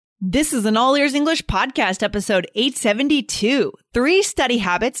This is an All Ears English podcast, episode 872, 3 study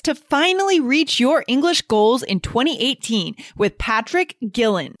habits to finally reach your English goals in 2018 with Patrick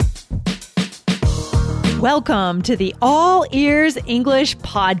Gillen. Welcome to the All Ears English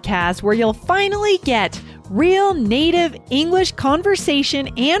podcast, where you'll finally get real native English conversation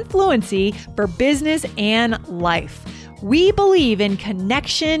and fluency for business and life. We believe in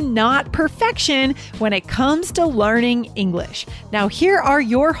connection, not perfection, when it comes to learning English. Now, here are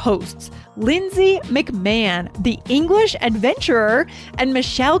your hosts, Lindsay McMahon, the English adventurer, and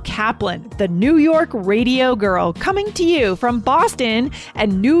Michelle Kaplan, the New York radio girl, coming to you from Boston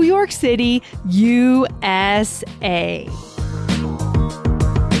and New York City, USA.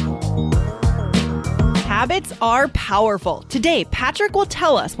 Habits are powerful. Today, Patrick will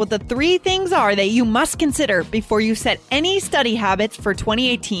tell us what the 3 things are that you must consider before you set any study habits for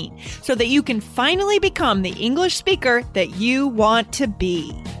 2018 so that you can finally become the English speaker that you want to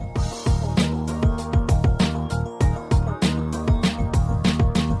be.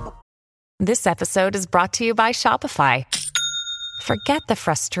 This episode is brought to you by Shopify. Forget the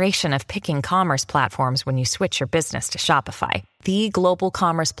frustration of picking commerce platforms when you switch your business to Shopify, the global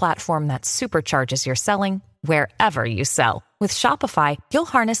commerce platform that supercharges your selling wherever you sell. With Shopify, you'll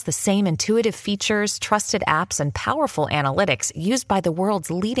harness the same intuitive features, trusted apps, and powerful analytics used by the world's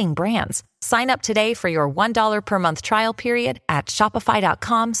leading brands. Sign up today for your $1 per month trial period at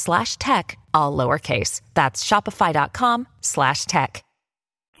shopify.com/tech, all lowercase. That's shopify.com/tech.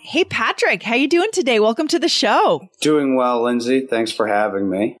 Hey, Patrick, how you doing today? Welcome to the show. Doing well, Lindsay. Thanks for having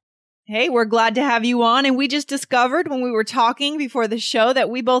me. Hey, we're glad to have you on. And we just discovered when we were talking before the show that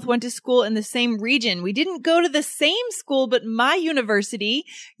we both went to school in the same region. We didn't go to the same school, but my university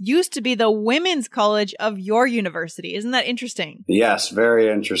used to be the women's college of your university. Isn't that interesting? Yes,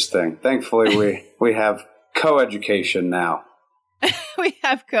 very interesting. Thankfully, we have co-education now. We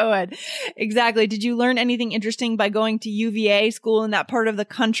have co-ed. Exactly. Did you learn anything interesting by going to UVA school in that part of the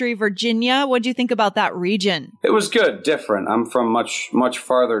country, Virginia? What do you think about that region? It was good, different. I'm from much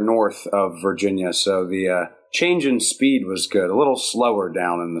farther north of Virginia, so the change in speed was good. A little slower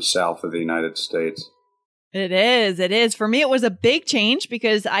down in the south of the United States. It is. It is. For me, it was a big change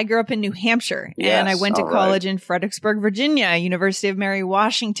because I grew up in New Hampshire and I went to college in Fredericksburg, Virginia, University of Mary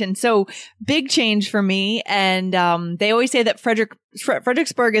Washington. So big change for me. And they always say that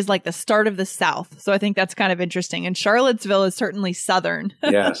Fredericksburg is like the start of the South. So I think that's kind of interesting. And Charlottesville is certainly Southern.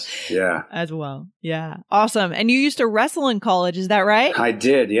 Yes. Yeah. As well. Yeah. Awesome. And you used to wrestle in college. Is that right? I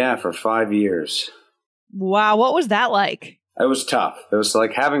did. Yeah. For 5 years. Wow. What was that like? It was tough. It was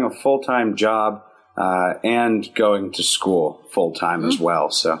like having a full-time job. And going to school full time as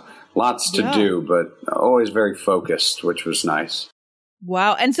well. So lots to do, but always very focused, which was nice.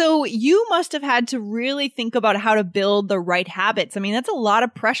 Wow. And so you must have had to really think about how to build the right habits. I mean, that's a lot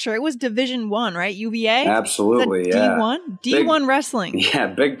of pressure. It was Division I, right? UVA? Absolutely. Yeah. D1? D1 wrestling. Yeah.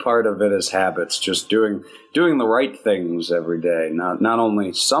 Big part of it is habits, just doing the right things every day. Not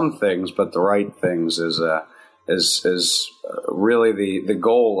only some things, but the right things is really the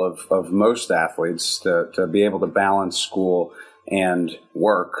goal of most athletes to be able to balance school and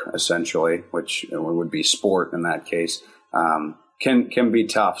work, essentially, which would be sport in that case, can be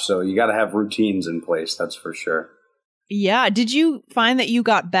tough. So you got to have routines in place. That's for sure. Yeah. Did you find that you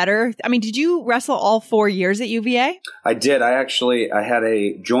got better? I mean, did you wrestle all 4 years at UVA? I did. I had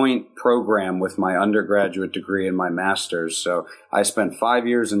a joint program with my undergraduate degree and my master's. So I spent 5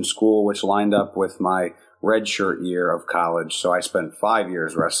 years in school, which lined up with my redshirt year of college. So I spent 5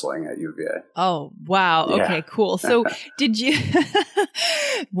 years wrestling at UVA. Oh, wow. Yeah. Okay, cool. So did you,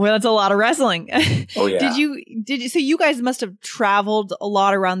 well, that's a lot of wrestling. Oh, yeah. So you guys must have traveled a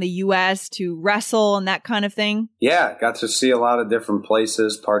lot around the US to wrestle and that kind of thing? Yeah, got to see a lot of different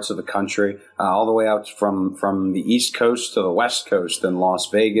places, parts of the country, all the way out from the East Coast to the West Coast and Las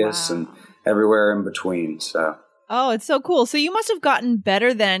Vegas and everywhere in between. So. Oh, it's so cool. So you must have gotten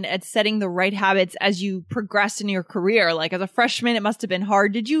better then at setting the right habits as you progressed in your career. Like as a freshman, it must have been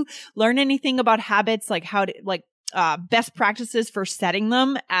hard. Did you learn anything about habits, like best practices for setting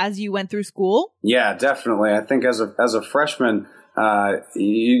them as you went through school? Yeah, definitely. I think as a freshman,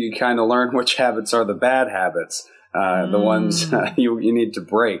 you kind of learn which habits are the bad habits, the ones you need to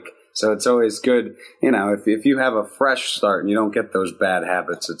break. So it's always good, if you have a fresh start and you don't get those bad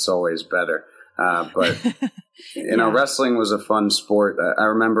habits, it's always better. But wrestling was a fun sport. I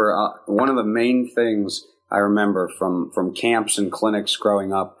remember one of the main things I remember from camps and clinics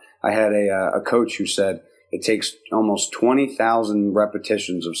growing up. I had a coach who said it takes almost 20,000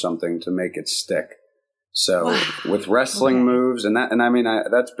 repetitions of something to make it stick. So Wow. with wrestling moves and I mean,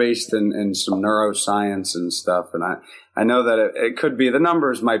 that's based in some neuroscience and stuff. And I know that it could be, the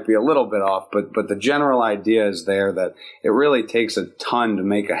numbers might be a little bit off, but the general idea is there that it really takes a ton to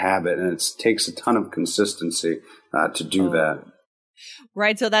make a habit, and it takes a ton of consistency to do that.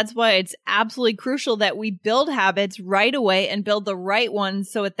 Right. So that's why it's absolutely crucial that we build habits right away and build the right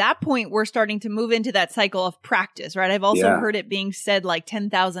ones. So at that point, we're starting to move into that cycle of practice, right? I've also heard it being said like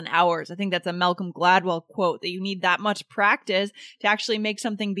 10,000 hours. I think that's a Malcolm Gladwell quote, that you need that much practice to actually make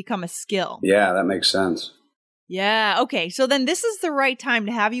something become a skill. Yeah, that makes sense. Yeah. Okay. So then this is the right time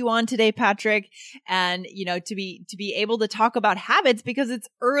to have you on today, Patrick, and, to be able to talk about habits, because it's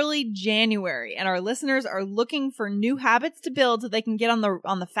early January and our listeners are looking for new habits to build so they can get on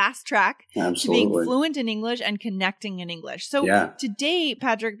the fast track to being fluent in English and connecting in English. So today,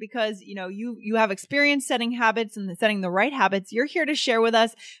 Patrick, because, you have experience setting habits and setting the right habits, you're here to share with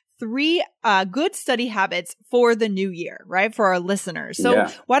us 3 good study habits for the new year, right? For our listeners. So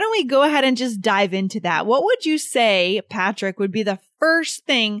why don't we go ahead and just dive into that? What would you say, Patrick, would be the first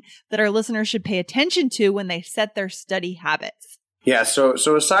thing that our listeners should pay attention to when they set their study habits? Yeah. So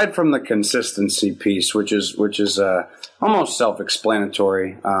aside from the consistency piece, which is almost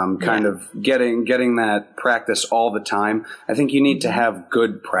self-explanatory, kind of getting that practice all the time, I think you need to have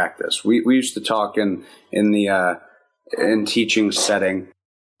good practice. We used to talk in teaching setting.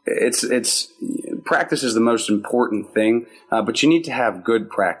 It's practice is the most important thing, but you need to have good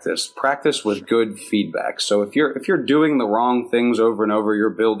practice with good feedback. So if you're doing the wrong things over and over, you're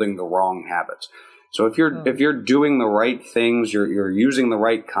building the wrong habits. So if you're doing the right things, you're using the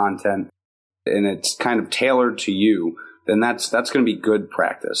right content, and it's kind of tailored to you, then that's going to be good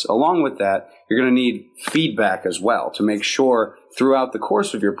practice. Along with that, you're going to need feedback as well to make sure throughout the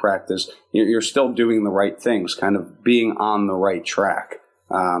course of your practice, you're still doing the right things, kind of being on the right track.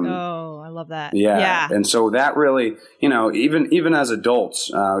 I love that. Yeah. And so that really, even as adults,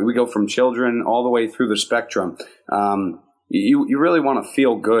 we go from children all the way through the spectrum. You really want to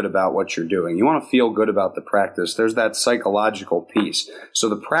feel good about what you're doing. You want to feel good about the practice. There's that psychological piece. So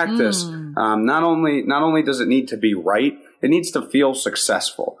the practice, not only does it need to be right, it needs to feel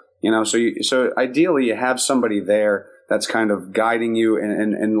successful. So ideally you have somebody there that's kind of guiding you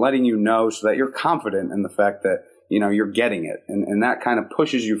and letting you know, so that you're confident in the fact that you're getting it. And that kind of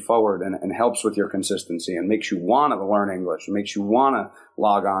pushes you forward and helps with your consistency and makes you want to learn English. It makes you want to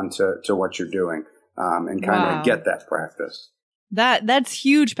log on to what you're doing and kind of get that practice. That's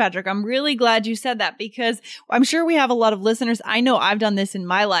huge, Patrick. I'm really glad you said that, because I'm sure we have a lot of listeners. I know I've done this in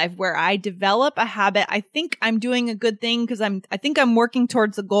my life where I develop a habit. I think I'm doing a good thing because I think I'm working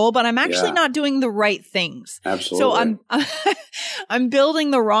towards the goal, but I'm actually not doing the right things. Absolutely. So I'm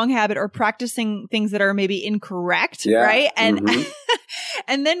building the wrong habit or practicing things that are maybe incorrect, right? And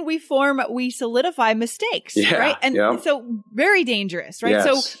and then we solidify mistakes, right? And so very dangerous, right? Yes.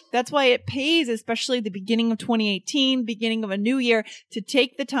 So that's why it pays, especially the beginning of 2018, beginning of a new year, to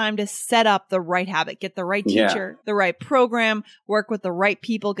take the time to set up the right habit, get the right teacher, the right program, work with the right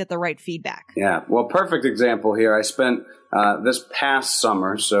people, get the right feedback. Yeah. Well, perfect example here. I spent this past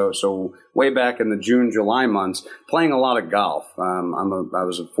summer, so way back in the June, July months, playing a lot of golf. I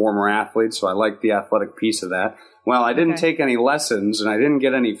was a former athlete, so I liked the athletic piece of that. Well, I didn't take any lessons and I didn't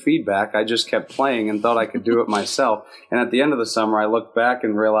get any feedback. I just kept playing and thought I could do it myself. And at the end of the summer, I looked back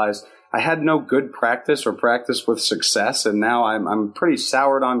and realized I had no good practice or practice with success. And now I'm pretty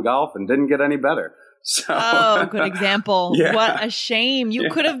soured on golf and didn't get any better. So, good example. What a shame.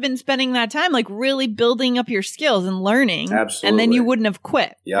 You could have been spending that time like really building up your skills and learning. Absolutely. And then you wouldn't have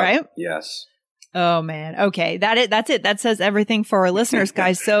quit, right? Yes. Oh man. Okay. That's it. That says everything for our listeners,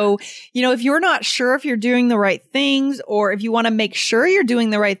 guys. So, if you're not sure if you're doing the right things, or if you want to make sure you're doing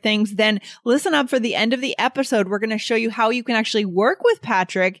the right things, then listen up for the end of the episode. We're going to show you how you can actually work with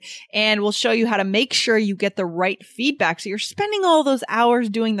Patrick, and we'll show you how to make sure you get the right feedback. So you're spending all those hours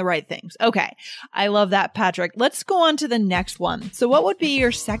doing the right things. Okay. I love that, Patrick. Let's go on to the next one. So what would be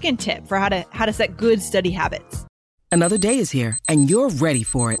your second tip for how to set good study habits? Another day is here, and you're ready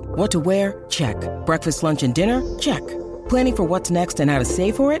for it. What to wear? Check. Breakfast, lunch, and dinner? Check. Planning for what's next and how to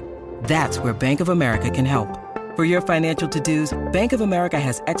save for it? That's where Bank of America can help. For your financial to-dos, Bank of America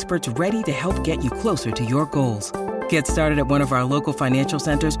has experts ready to help get you closer to your goals. Get started at one of our local financial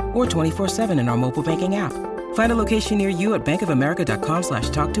centers or 24/7 in our mobile banking app. Find a location near you at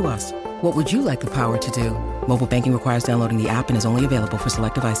bankofamerica.com/talktous. What would you like the power to do? Mobile banking requires downloading the app and is only available for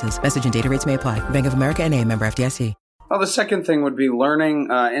select devices. Message and data rates may apply. Bank of America NA, member FDIC. Well, the second thing would be learning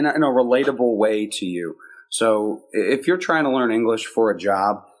in a relatable way to you. So if you're trying to learn English for a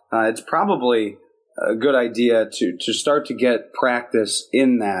job, it's probably a good idea to start to get practice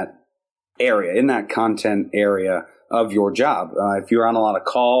in that area, in that content area of your job. If you're on a lot of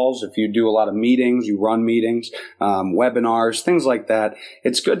calls, if you do a lot of meetings, you run meetings, webinars, things like that,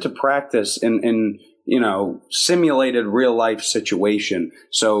 it's good to practice in simulated real life situation.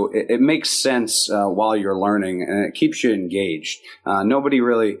 So it makes sense while you're learning, and it keeps you engaged. Nobody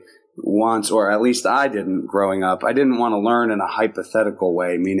really wants, or at least I didn't growing up, I didn't want to learn in a hypothetical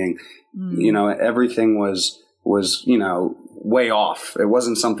way, meaning, everything was way off. It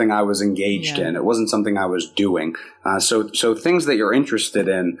wasn't something I was engaged in. It wasn't something I was doing. So things that you're interested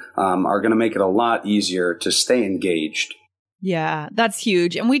in are going to make it a lot easier to stay engaged. Yeah, that's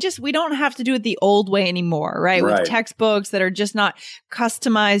huge. And we don't have to do it the old way anymore, right? With textbooks that are just not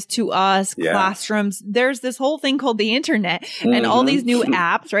customized to us, classrooms. There's this whole thing called the internet and all these new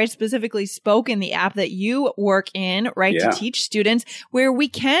apps, right? Specifically Spoken, the app that you work in, right? To teach students, where we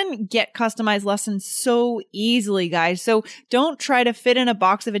can get customized lessons so easily, guys. So don't try to fit in a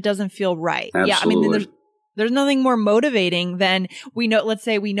box if it doesn't feel right. Absolutely. Yeah, I mean, there's nothing more motivating than let's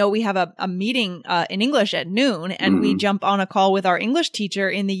say we know we have a meeting in English at noon, and we jump on a call with our English teacher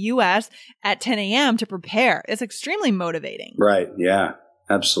in the US at 10 a.m. to prepare. It's extremely motivating. Right. Yeah,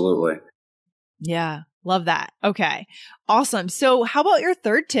 absolutely. Yeah. Love that. Okay. Awesome. So how about your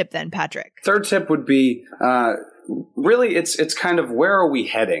third tip then, Patrick? Third tip would be, really, it's kind of, where are we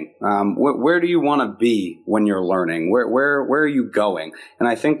heading? Where do you want to be when you're learning? Where are you going? And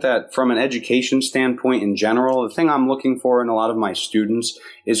I think that from an education standpoint in general, the thing I'm looking for in a lot of my students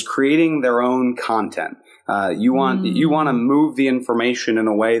is creating their own content. You want to move the information in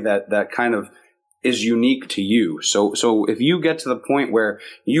a way that kind of is unique to you. So if you get to the point where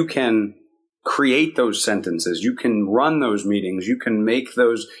you can create those sentences, you can run those meetings, you can make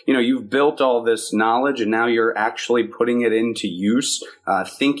those, you've built all this knowledge and now you're actually putting it into use,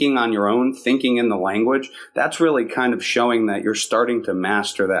 thinking on your own, thinking in the language. That's really kind of showing that you're starting to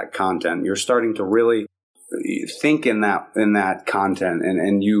master that content. You're starting to really think in that content,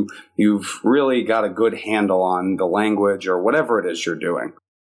 and you've really got a good handle on the language or whatever it is you're doing.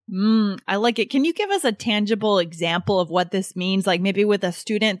 I like it. Can you give us a tangible example of what this means? Like maybe with a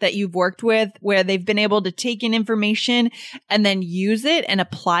student that you've worked with where they've been able to take in information and then use it and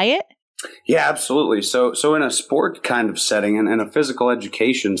apply it? Yeah, absolutely. So in a sport kind of setting and a physical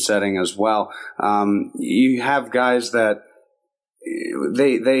education setting as well, you have guys that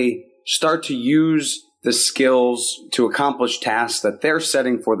they start to use the skills to accomplish tasks that they're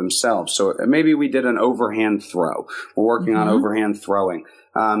setting for themselves. So maybe we did an overhand throw. We're working on overhand throwing.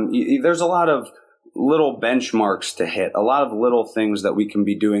 There's a lot of little benchmarks to hit, a lot of little things that we can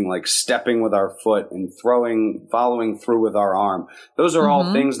be doing, like stepping with our foot and following through with our arm. Those are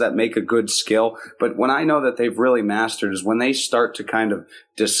all things that make a good skill. But when I know that they've really mastered is when they start to kind of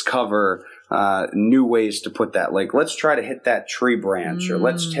discover new ways to put that. Like, let's try to hit that tree branch, or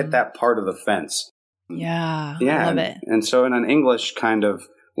let's hit that part of the fence. Yeah, I love it. And so in an English kind of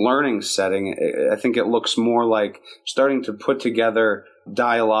learning setting, I think it looks more like starting to put together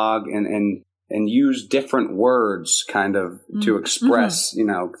dialogue and use different words kind of to express,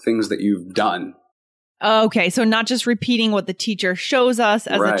 things that you've done. Okay. So not just repeating what the teacher shows us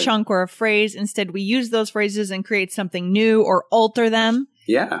as a chunk or a phrase. Instead, we use those phrases and create something new or alter them.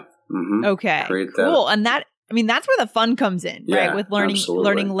 Yeah. Okay. Cool. And that's where the fun comes in, right? With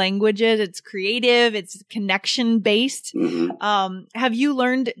learning languages. It's creative. It's connection based. Have you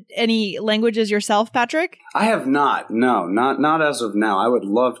learned any languages yourself, Patrick? I have not. No, not as of now. I would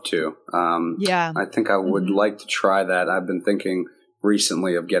love to. I think I would like to try that. I've been thinking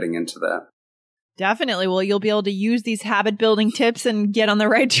recently of getting into that. Definitely. Well, you'll be able to use these habit building tips and get on the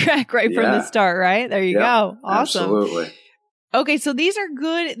right track from the start, right? There you go. Awesome. Absolutely. Okay, so these are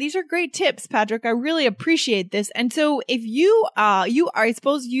good. These are great tips, Patrick. I really appreciate this. And so if I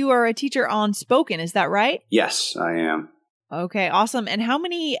suppose you are a teacher on Spoken, is that right? Yes, I am. Okay, awesome. And how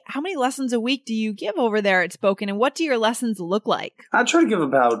many lessons a week do you give over there at Spoken, and what do your lessons look like? I try to give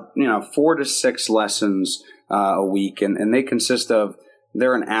about, 4 to 6 lessons a week, and they consist of,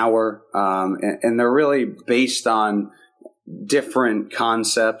 they're an hour, and they're really based on different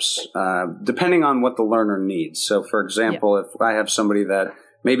concepts, depending on what the learner needs. So, for example, if I have somebody that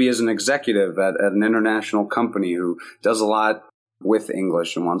maybe is an executive at an international company who does a lot with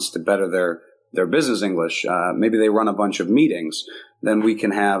English and wants to better their business English, maybe they run a bunch of meetings, then we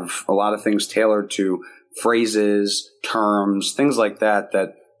can have a lot of things tailored to phrases, terms, things like that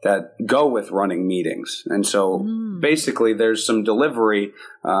go with running meetings. And so basically there's some delivery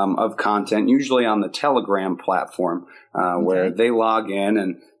of content, usually on the Telegram platform, where they log in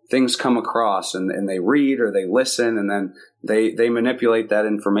and things come across and they read or they listen, and then they manipulate that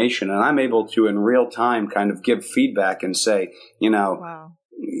information. And I'm able to, in real time, kind of give feedback and say,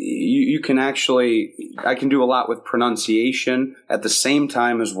 you can actually, I can do a lot with pronunciation at the same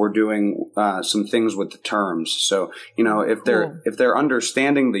time as we're doing some things with the terms. So, if they're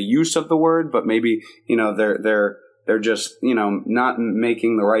understanding the use of the word, but maybe, they're just, not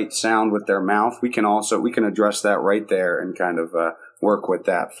making the right sound with their mouth, we can address that right there and kind of work with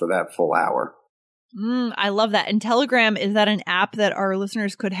that for that full hour. I love that. And Telegram, is that an app that our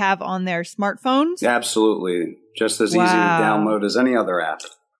listeners could have on their smartphones? Absolutely. Just as easy to download as any other app.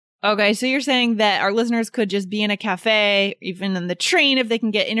 Okay, so you're saying that our listeners could just be in a cafe, even in the train, if they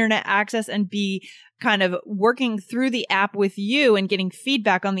can get internet access, and be kind of working through the app with you and getting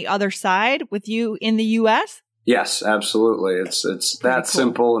feedback on the other side with you in the U.S.? Yes, absolutely. It's that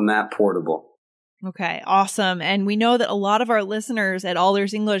simple and that portable. Okay, awesome. And we know that a lot of our listeners at All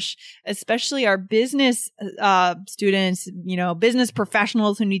Ears English, especially our business students, business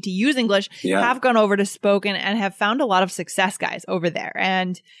professionals who need to use English, have gone over to Spoken and have found a lot of success, guys, over there.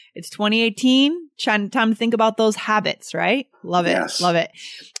 And it's 2018, time to think about those habits, right? Love it. Yes. Love it.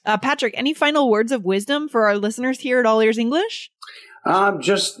 Patrick, any final words of wisdom for our listeners here at All Ears English?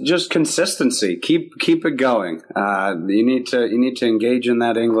 Just consistency. Keep it going. You need to engage in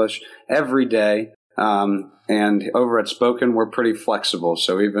that English every day. And over at Spoken, we're pretty flexible.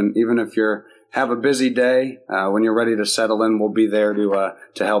 So even if you have a busy day, when you're ready to settle in, we'll be there to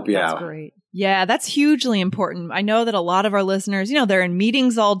help you out. That's great. Yeah, that's hugely important. I know that a lot of our listeners, they're in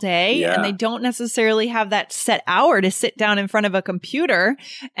meetings all day and they don't necessarily have that set hour to sit down in front of a computer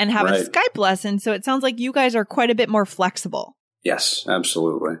and have a Skype lesson. So it sounds like you guys are quite a bit more flexible. Yes,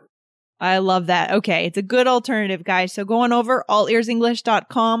 absolutely. I love that. Okay. It's a good alternative, guys. So go on over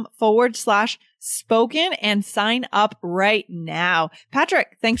allearsenglish.com/spoken and sign up right now.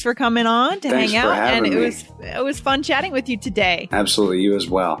 Patrick, thanks for coming on to hang out. And it was fun chatting with you today. Absolutely. You as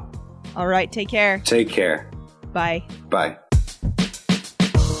well. All right. Take care. Take care. Bye. Bye.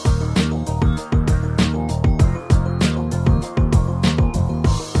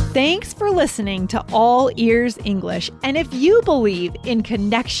 Thanks for listening to All Ears English. And if you believe in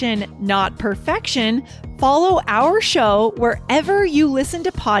connection, not perfection, follow our show wherever you listen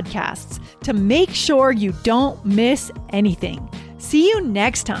to podcasts to make sure you don't miss anything. See you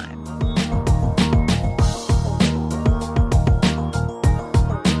next time.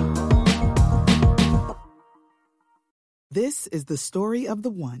 This is the story of the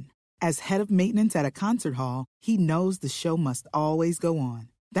one. As head of maintenance at a concert hall, he knows the show must always go on.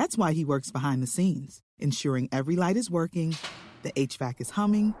 That's why he works behind the scenes, ensuring every light is working, the HVAC is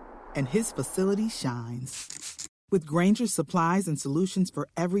humming, and his facility shines. With Grainger's supplies and solutions for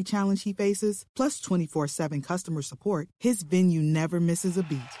every challenge he faces, plus 24/7 customer support, his venue never misses a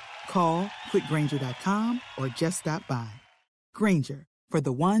beat. Call quickgrainger.com or just stop by. Grainger, for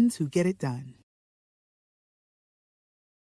the ones who get it done.